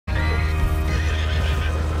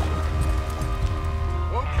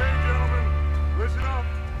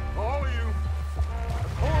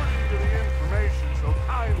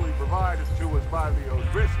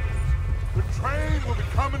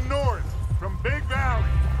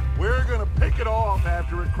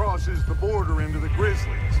after it crosses the border into the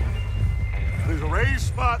Grizzlies. There's a raised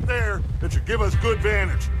spot there that should give us good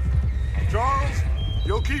vantage. Charles,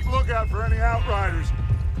 you'll keep lookout for any outriders.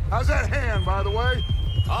 How's that hand, by the way?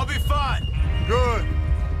 I'll be fine. Good.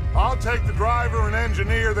 I'll take the driver and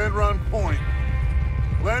engineer, then run point.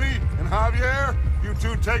 Lenny and Javier, you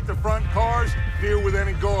two take the front cars, deal with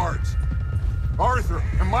any guards. Arthur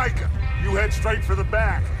and Micah, you head straight for the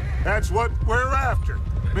back. That's what we're after.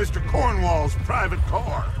 Mr. Cornwall's private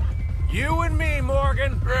car. You and me,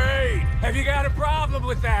 Morgan. Great. Have you got a problem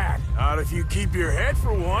with that? Not if you keep your head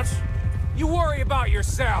for once. You worry about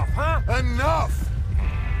yourself, huh? Enough!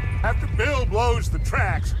 After Bill blows the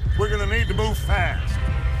tracks, we're gonna need to move fast.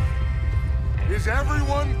 Is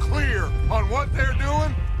everyone clear on what they're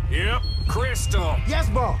doing? Yep. Crystal. Yes,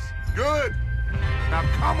 boss. Good. Now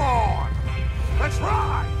come on. Let's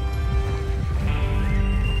ride.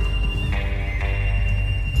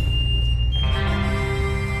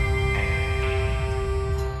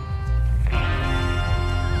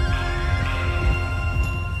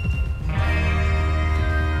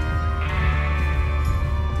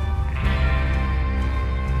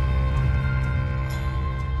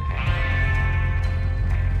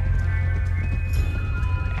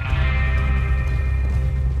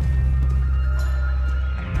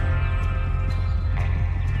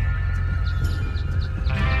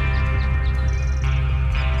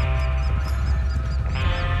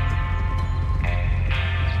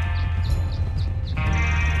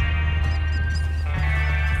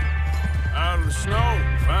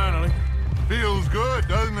 Feels good,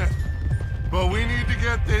 doesn't it? But we need to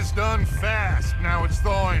get this done fast, now it's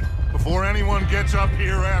thawing, before anyone gets up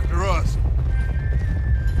here after us.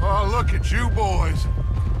 Oh, look at you boys.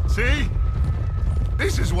 See?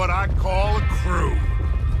 This is what I call a crew.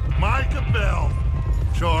 Micah Bell,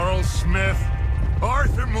 Charles Smith,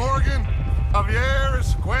 Arthur Morgan, Javier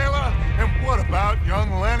Escuela, and what about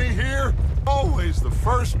young Lenny here? Always the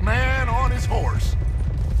first man on his horse.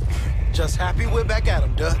 Just happy we're back at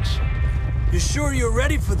him, Dutch. You sure you're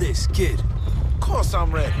ready for this, kid? Of course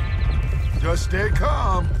I'm ready. Just stay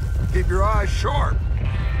calm. Keep your eyes sharp.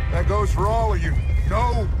 That goes for all of you.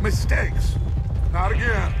 No mistakes. Not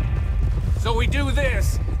again. So we do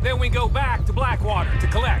this, then we go back to Blackwater to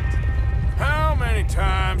collect. How many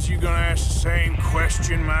times you gonna ask the same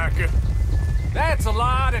question, Micah? That's a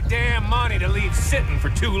lot of damn money to leave sitting for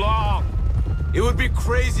too long. It would be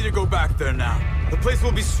crazy to go back there now. The place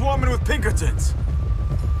will be swarming with Pinkertons.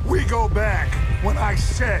 We go back when I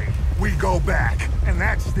say we go back, and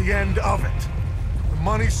that's the end of it. The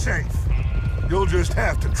money's safe. You'll just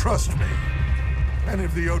have to trust me. And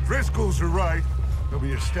if the O'Driscolls are right, there'll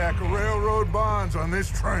be a stack of railroad bonds on this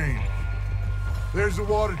train. There's the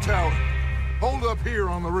water tower. Hold up here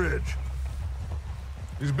on the ridge.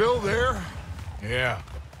 Is Bill there? Yeah.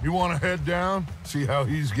 You want to head down, see how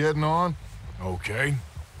he's getting on? Okay.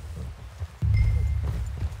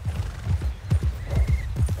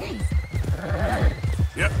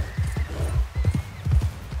 Yep.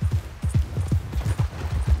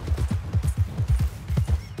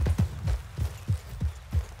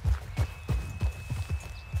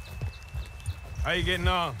 How you getting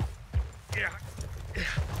on? Yeah,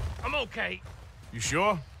 I'm okay. You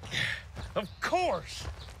sure? Of course.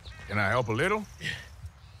 Can I help a little?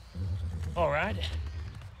 All right.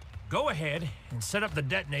 Go ahead and set up the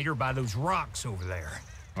detonator by those rocks over there.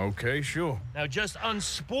 Okay, sure. Now just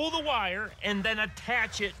unspool the wire and then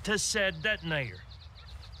attach it to said detonator.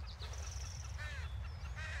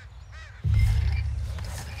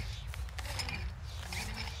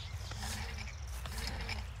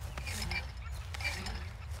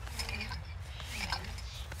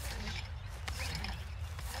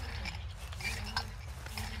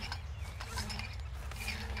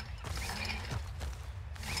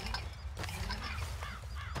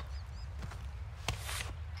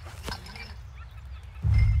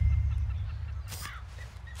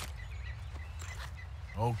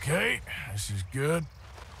 Okay, this is good.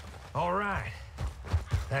 All right.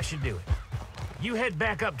 That should do it. You head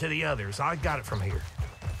back up to the others. I got it from here.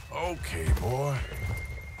 Okay, boy.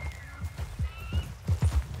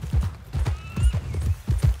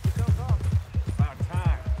 About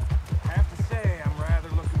time. I have to say, I'm rather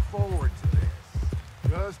looking forward to this.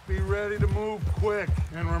 Just be ready to move quick,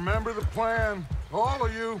 and remember the plan. All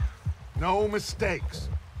of you, no mistakes.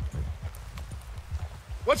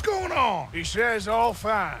 What's going on? He says all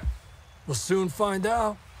fine. We'll soon find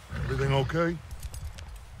out. Everything okay?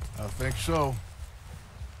 I think so.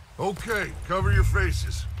 Okay, cover your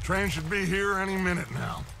faces. Train should be here any minute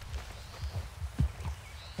now.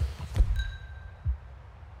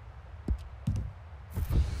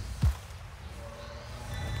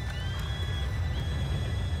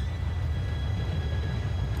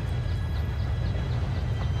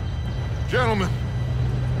 Gentlemen,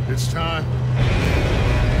 it's time.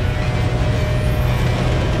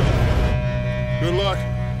 Good luck,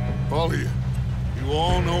 all of you. You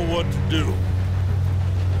all know what to do.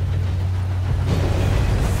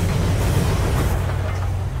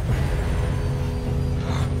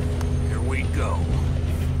 Here we go.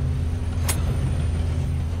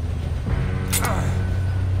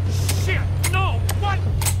 Shit! No! What?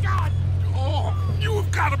 God! Oh, you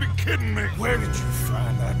have got to be kidding me. Where did you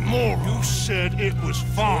find that moron? You said it was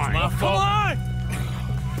fine. My fault. Come on!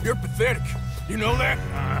 You're pathetic. You know that?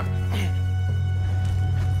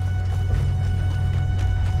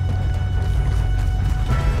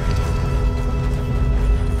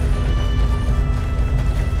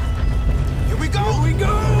 Here we go! Here we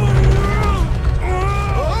go!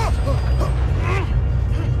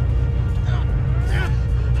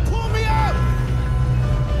 Pull me up!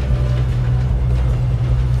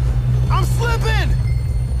 I'm slipping!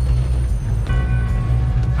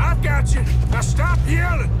 I've got you. Now stop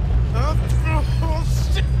yelling. Oh,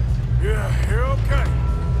 shit. Yeah, you're okay.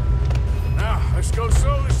 Now, let's go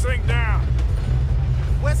slow this thing down.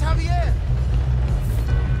 Where's Javier?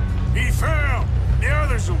 He fell. The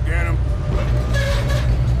others will get him.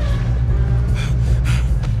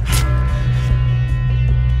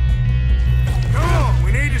 Come on,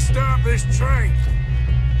 we need to stop this train.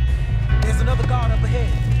 There's another guard up ahead.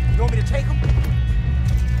 You want me to take him?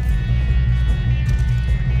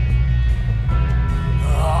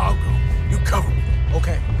 I'll go. You cover me.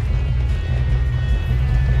 Okay.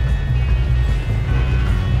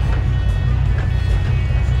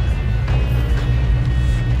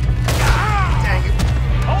 Dang it.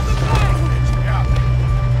 Hold the line!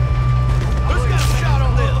 Who's got a shot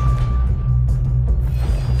on them?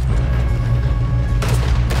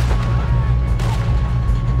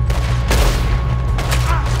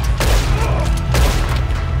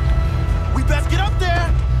 We best get up there.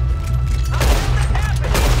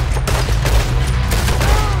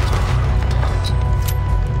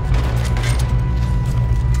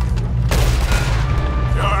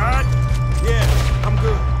 You alright? Yeah, I'm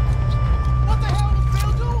good. What the hell was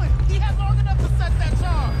Bill doing? He had long enough to set that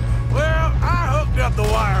charge. Well, I hooked up the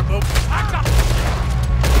wire, but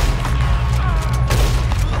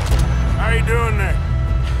How you doing there?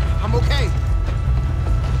 I'm okay.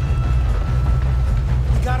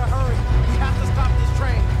 We gotta hurry. We have to stop this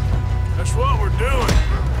train. That's what we're doing.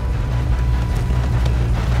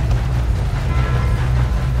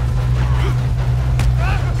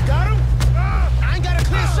 You got him? I ain't got a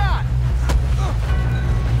clear shot.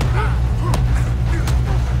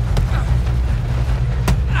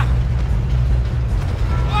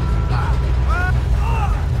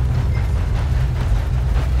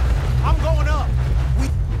 I'm going up.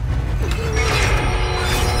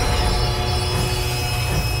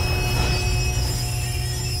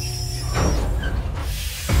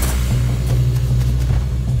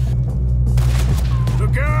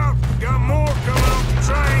 Look out! Got more coming off the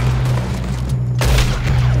train.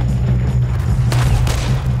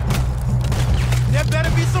 There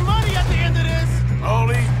better be some money at the end of this. All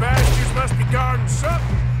these bastards must be guarding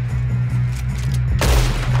something.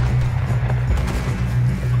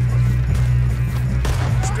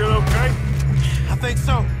 Still okay? I think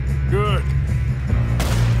so. Good.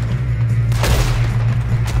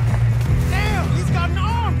 Damn, he's got an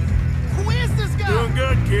army. Who is this guy? Doing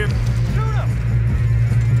good, kid. Shoot him.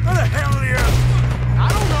 Where the hell are the others? I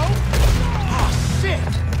don't know. Oh, shit.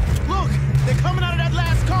 Look, they're coming out of that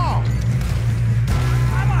last car.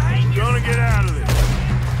 Gonna get out of this.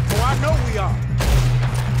 Oh, I know we are.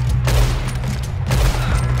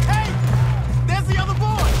 Hey, there's the other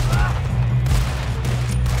boys.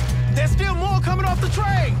 There's still more coming off the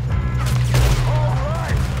train. All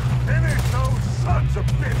right. Finish those sons of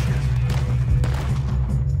bitches.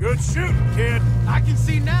 Good shooting, kid. I can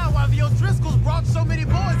see now why the O'Driscolls brought so many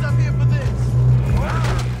boys up here for this.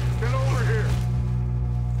 Get over here.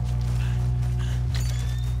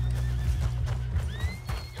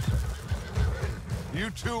 You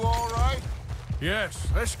two all right? Yes,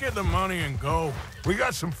 let's get the money and go. We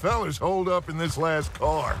got some fellas holed up in this last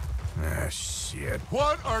car. Ah, shit.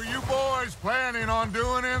 What are you boys planning on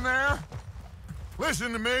doing in there?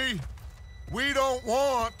 Listen to me. We don't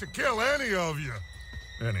want to kill any of you.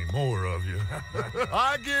 Any more of you.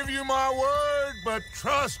 I give you my word, but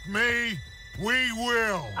trust me, we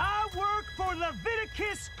will. I work for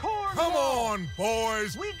Leviticus, Cornwall. Come on,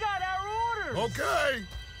 boys. We got our orders. Okay.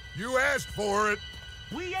 You asked for it.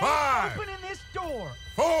 We ain't 5, opening this door.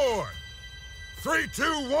 4, 3, 2,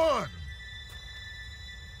 1.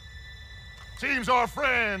 Seems our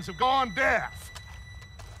friends have gone deaf.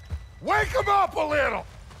 Wake them up a little.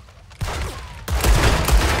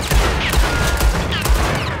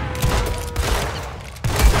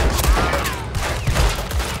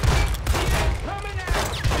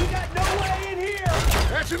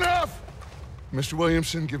 Mr.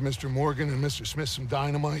 Williamson, give Mr. Morgan and Mr. Smith some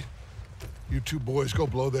dynamite. You two boys go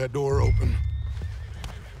blow that door open.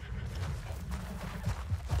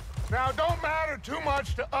 Now, don't matter too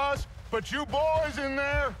much to us, but you boys in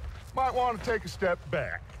there might want to take a step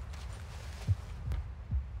back.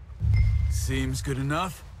 Seems good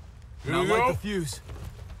enough. Here Not we like go. the fuse.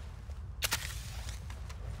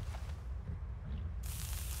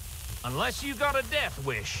 Unless you got a death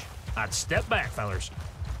wish, I'd step back, fellers.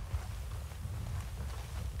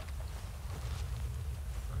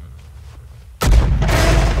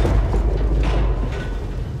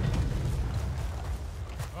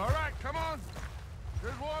 All right, come on.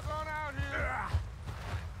 Just walk on out here.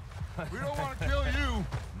 We don't want to kill you.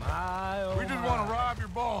 We just want to rob your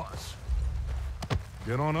boss.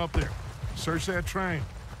 Get on up there. Search that train.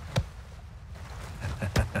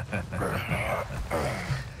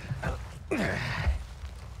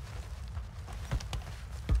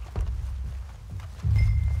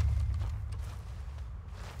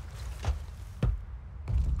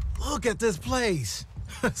 Look at this place.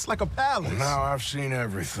 It's like a palace. Now I've seen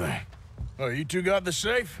everything. Oh, you two got the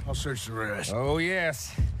safe? I'll search the rest. Oh,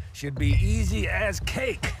 yes. Should be easy as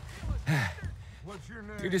cake. What's your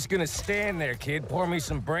name? You're just gonna stand there, kid. Pour me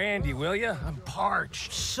some brandy, will ya? I'm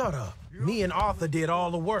parched. Shut up. Me and Arthur did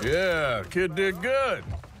all the work. Yeah, kid did good.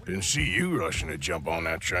 Didn't see you rushing to jump on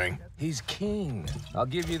that train. He's keen. I'll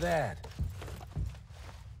give you that.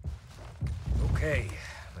 Okay,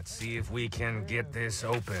 let's see if we can get this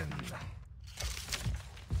open.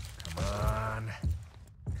 Come on.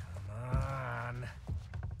 Come on.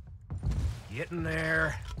 Get in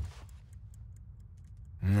there.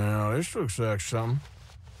 No, this looks like something.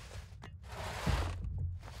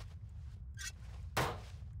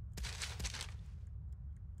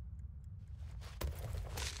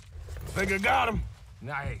 Think I got him.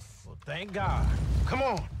 Nice. Well, thank God. Come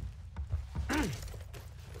on.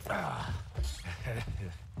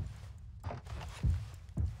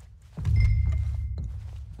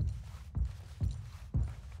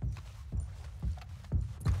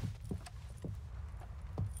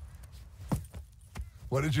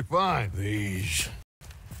 What did you find? These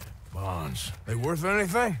bonds. They worth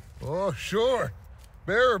anything? Oh, sure.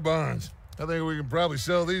 Bearer bonds. I think we can probably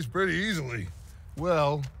sell these pretty easily.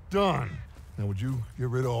 Well done. Now, would you get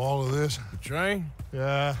rid of all of this? The train?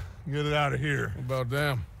 Yeah, get it out of here. What about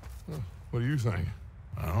them? What do you think?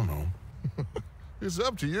 I don't know. It's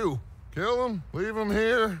up to you. Kill them, leave them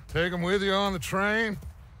here, take them with you on the train.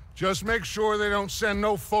 Just make sure they don't send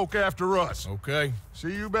no folk after us. Okay.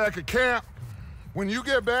 See you back at camp. When you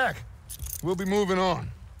get back, we'll be moving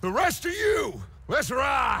on. The rest of you, let's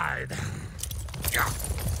ride!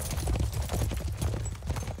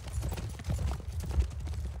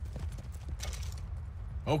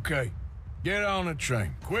 Okay. Get on the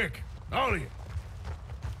train. Quick. All of you.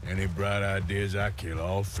 Any bright ideas, I kill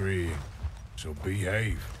all three of you. So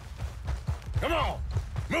behave. Come on.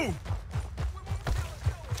 Move.